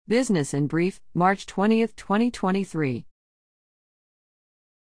Business in Brief, March 20, 2023.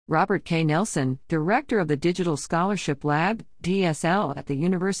 Robert K. Nelson, Director of the Digital Scholarship Lab, DSL, at the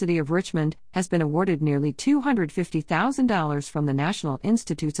University of Richmond, has been awarded nearly $250,000 from the National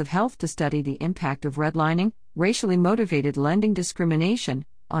Institutes of Health to study the impact of redlining, racially motivated lending discrimination,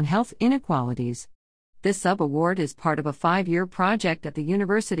 on health inequalities. This sub-award is part of a 5-year project at the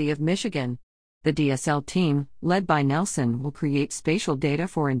University of Michigan. The DSL team, led by Nelson, will create spatial data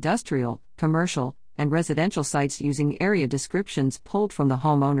for industrial, commercial, and residential sites using area descriptions pulled from the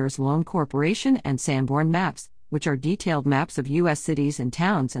Homeowners Loan Corporation and Sanborn maps, which are detailed maps of U.S. cities and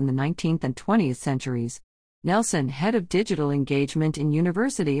towns in the 19th and 20th centuries. Nelson, head of digital engagement in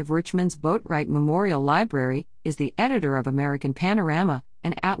University of Richmond's Boatwright Memorial Library, is the editor of American Panorama,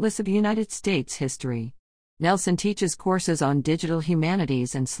 an atlas of United States history. Nelson teaches courses on digital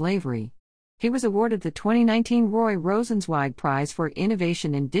humanities and slavery. He was awarded the 2019 Roy Rosenzweig Prize for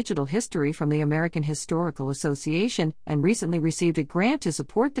Innovation in Digital History from the American Historical Association and recently received a grant to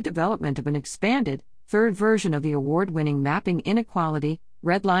support the development of an expanded, third version of the award-winning Mapping Inequality,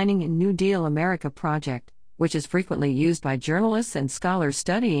 Redlining in New Deal America project, which is frequently used by journalists and scholars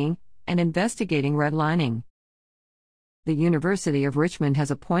studying and investigating redlining. The University of Richmond has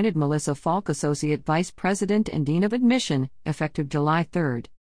appointed Melissa Falk Associate Vice President and Dean of Admission, effective July 3.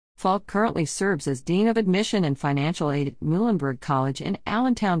 Falk currently serves as Dean of Admission and Financial Aid at Muhlenberg College in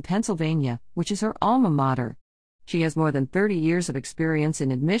Allentown, Pennsylvania, which is her alma mater. She has more than 30 years of experience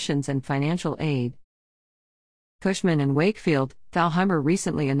in admissions and financial aid. Cushman & Wakefield, Thalheimer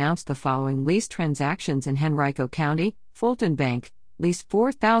recently announced the following lease transactions in Henrico County. Fulton Bank leased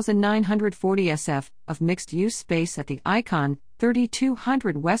 4,940 SF of mixed-use space at the Icon,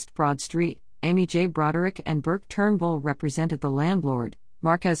 3200 West Broad Street. Amy J. Broderick and Burke Turnbull represented the landlord.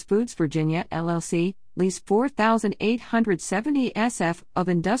 Marquez Foods Virginia LLC leased 4,870 SF of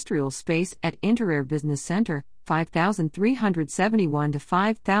industrial space at Interair Business Center, 5,371 to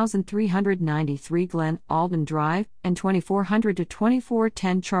 5,393 Glen Alden Drive, and 2,400 to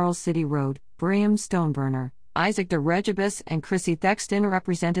 2,410 Charles City Road, Brigham Stoneburner. Isaac de Regibus and Chrissy Thexton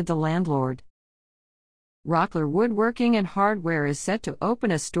represented the landlord. Rockler Woodworking and Hardware is set to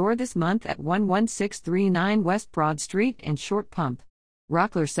open a store this month at 11639 West Broad Street in Short Pump.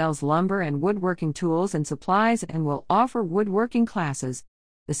 Rockler sells lumber and woodworking tools and supplies and will offer woodworking classes.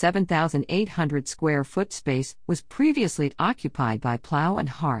 The 7,800 square foot space was previously occupied by Plow and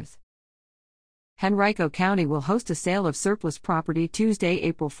Hearth. Henrico County will host a sale of surplus property Tuesday,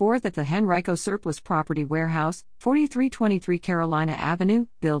 April 4 at the Henrico Surplus Property Warehouse, 4323 Carolina Avenue,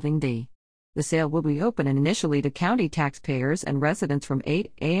 Building D. The sale will be open initially to county taxpayers and residents from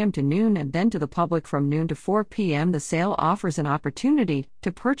 8 a.m. to noon and then to the public from noon to 4 p.m. The sale offers an opportunity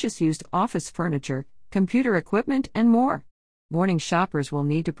to purchase used office furniture, computer equipment, and more. Morning shoppers will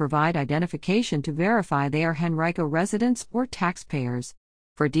need to provide identification to verify they are Henrico residents or taxpayers.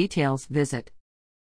 For details, visit